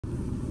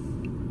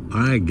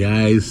Alright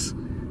guys,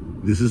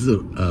 this is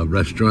a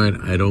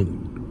restaurant I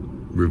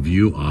don't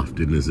review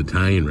often as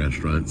Italian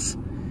restaurants,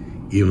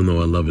 even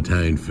though I love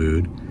Italian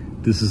food.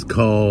 This is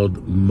called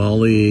it's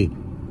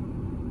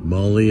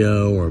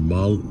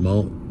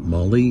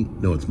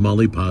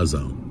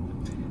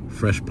Mollipazzos.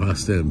 Fresh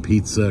pasta and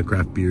pizza,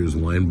 craft beers,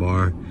 wine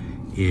bar,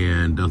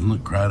 and doesn't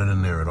look crowded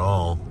in there at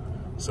all.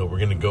 So we're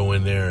gonna go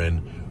in there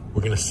and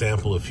we're gonna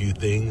sample a few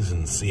things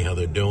and see how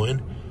they're doing,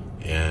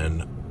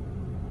 and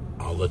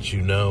I'll let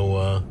you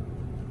know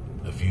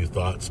a few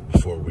thoughts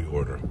before we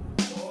order.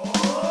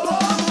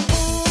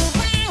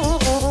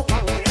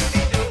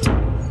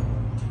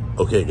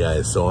 Okay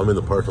guys, so I'm in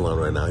the parking lot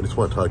right now. I just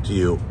want to talk to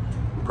you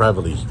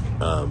privately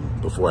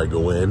before I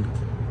go in.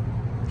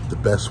 The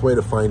best way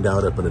to find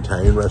out if an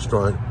Italian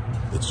restaurant,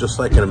 it's just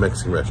like in a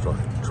Mexican restaurant.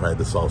 Try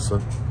the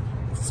salsa.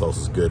 If the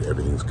salsa's good,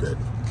 everything's good.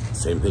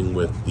 Same thing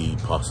with the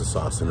pasta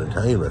sauce in an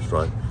Italian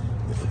restaurant.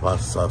 If the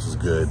pasta sauce is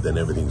good, then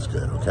everything's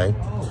good, okay?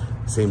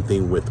 Same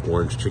thing with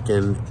orange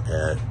chicken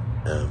at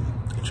a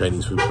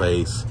Chinese food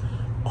place.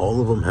 All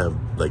of them have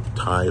like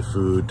Thai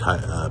food,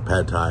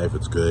 pad Thai if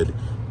it's good.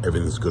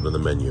 Everything's good on the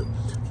menu.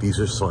 These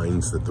are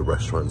signs that the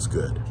restaurant's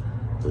good.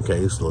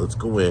 Okay, so let's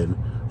go in.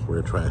 We're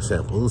gonna try a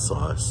sample of the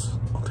sauce.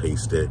 I'll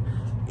taste it,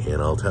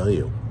 and I'll tell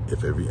you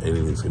if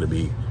anything's gonna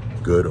be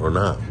good or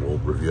not. We'll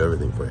review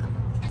everything for you.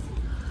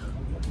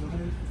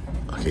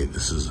 Okay,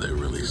 this is a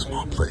really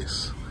small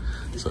place,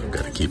 so I've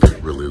got to keep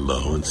it really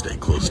low and stay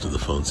close to the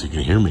phone so you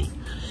can hear me.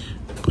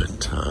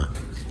 But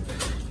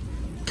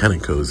kind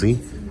of cozy.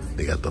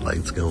 They got the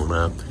lights going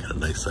up. They got a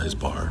nice size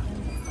bar.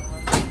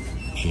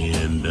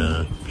 And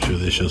I'm sure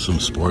they show some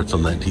sports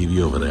on that TV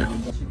over there.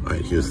 All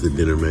right, here's the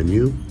dinner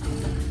menu.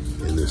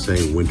 And they're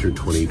saying winter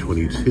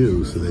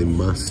 2022, so they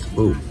must,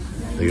 oh,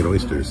 they got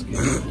oysters.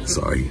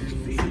 Sorry.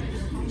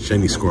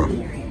 Shiny squirrel.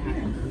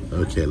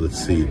 Okay,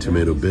 let's see,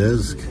 tomato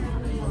bisque.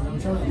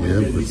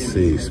 Yep, let's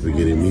see,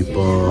 spaghetti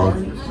meatball.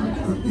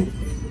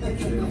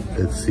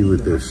 Let's see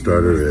what their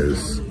starter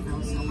is.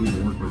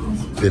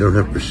 They don't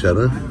have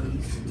bruschetta?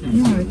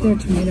 Yeah, right there,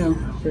 tomato.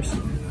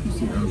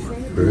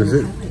 Where is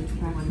it?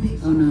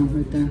 Oh no,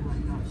 right there.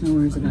 No,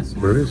 where is it at?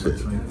 Where is it?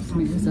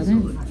 Is that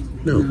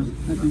it? No.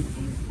 Okay.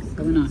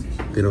 Probably not.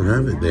 They don't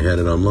have it. They had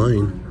it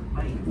online.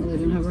 Well, they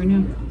don't have it right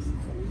now?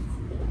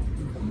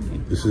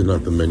 This is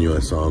not the menu I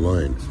saw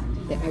online.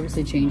 They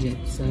obviously change it,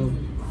 so.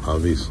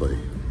 Obviously.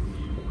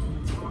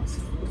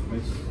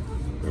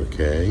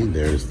 Okay,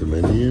 there's the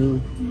menu.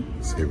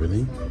 See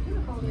everything?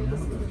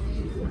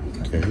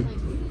 Okay.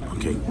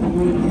 Okay,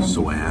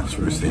 so I asked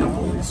for a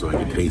sample so I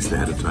could taste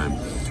ahead of time.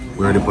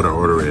 We already put our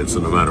order in, so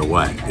no matter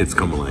what, it's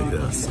coming like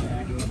this.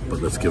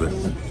 But let's give it.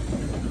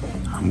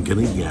 I'm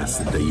gonna guess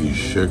that they use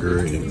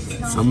sugar.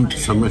 Some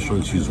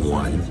restaurants use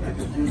wine,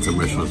 and some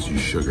restaurants use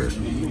sugar.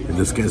 And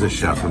this guy's a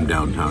chef from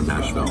downtown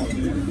Nashville.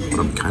 But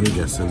I'm kind of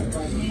guessing.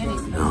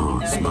 Oh,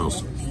 it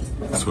smells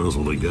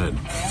really good.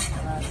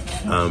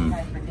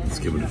 Let's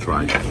give it a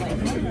try.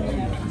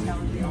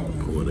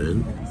 Pull it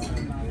in.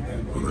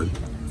 Hold on.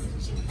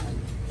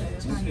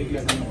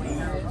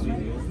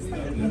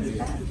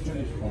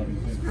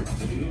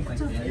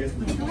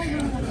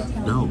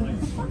 No,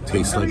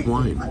 tastes like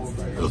wine.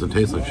 Doesn't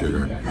taste like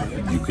sugar.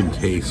 You can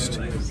taste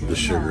the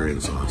sugar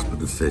in sauce, but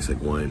this tastes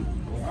like wine.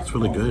 It's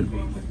really good.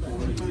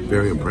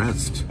 Very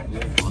impressed.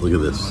 Look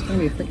at this.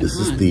 This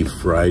is the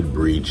fried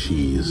brie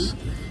cheese.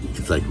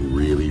 It's like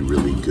really,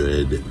 really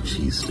good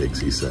cheese sticks,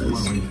 he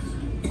says.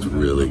 It's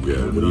really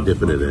good. What are you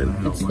dipping it in?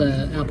 It's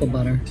the apple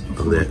butter.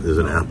 Oh, there's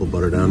an apple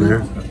butter down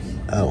there?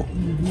 Oh,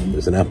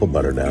 there's an apple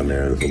butter down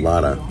there. There's a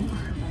lot of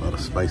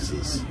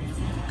spices.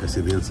 Can I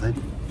see the inside?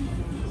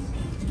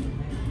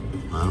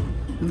 Wow.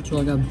 It's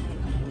really good.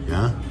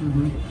 Yeah?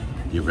 Mm-hmm.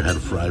 You ever had a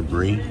fried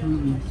brie?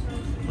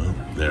 Mm-hmm. Well,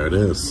 there it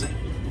is.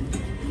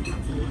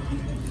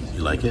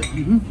 You like it?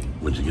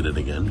 Mm-hmm. Would you get it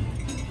again?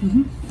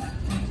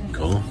 Mm-hmm.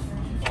 Cool.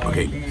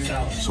 Okay,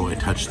 so I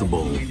touched the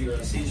bowl.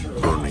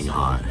 Burning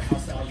hot.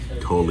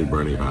 Totally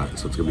burning hot.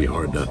 So it's gonna be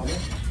hard to.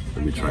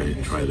 Let me try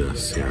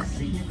this here.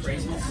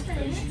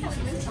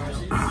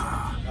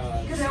 Ah.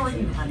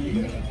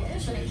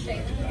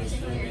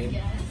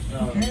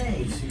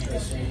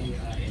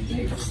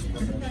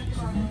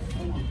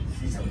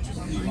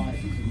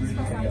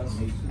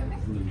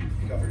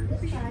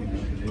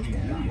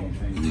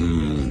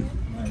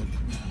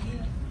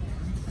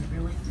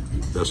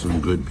 That's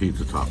some good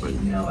pizza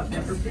topping. No, I've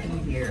never been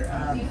here.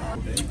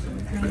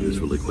 Try this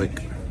really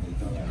quick.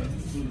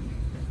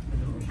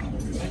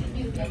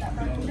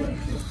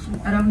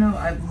 I don't know.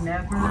 I've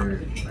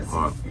never.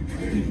 Hot.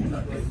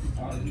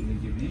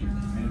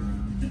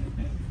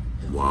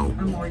 Wow.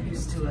 I'm more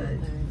used to a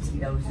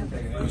Tito's.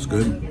 That's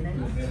good.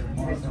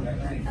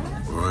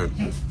 All right.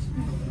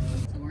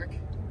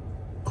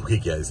 Okay,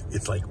 guys,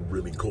 it's like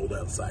really cold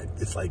outside.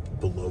 It's like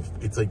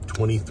it's like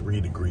 23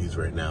 degrees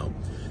right now.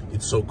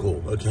 It's so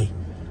cold. Okay,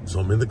 so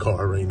I'm in the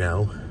car right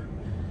now.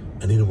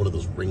 I needed one of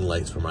those ring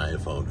lights for my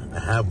iPhone. I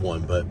have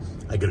one, but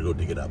I gotta go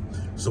dig it up.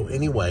 So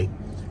anyway,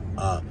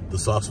 the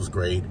sauce was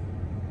great.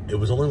 It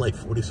was only like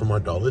 $40 some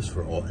odd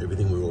for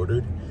everything we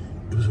ordered.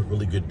 It was a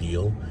really good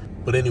deal.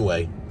 But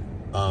anyway,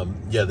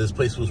 yeah, this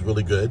place was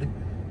really good.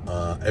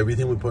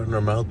 Everything we put in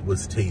our mouth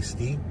was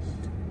tasty.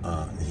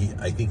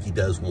 I think he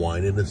does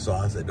wine in his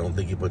sauce. I don't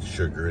think he puts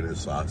sugar in his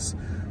sauce.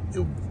 It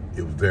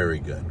was very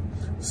good.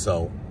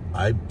 So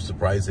I'm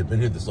surprised they've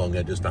been here this long.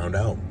 I just found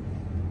out.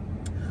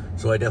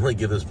 So I definitely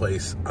give this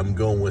place, I'm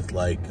going with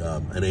like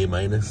an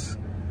A-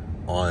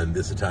 on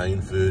this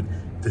Italian food.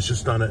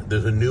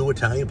 There's a new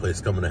Italian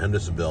place coming to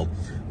Hendersonville.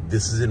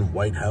 This is in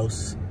White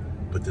House,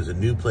 but there's a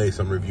new place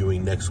I'm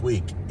reviewing next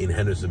week in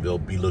Hendersonville.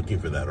 Be looking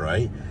for that, all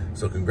right?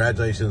 So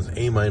congratulations,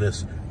 A-.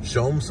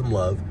 Show them some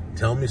love.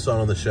 Tell them you saw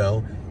it on the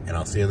show, and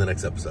I'll see you in the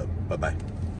next episode. Bye-bye.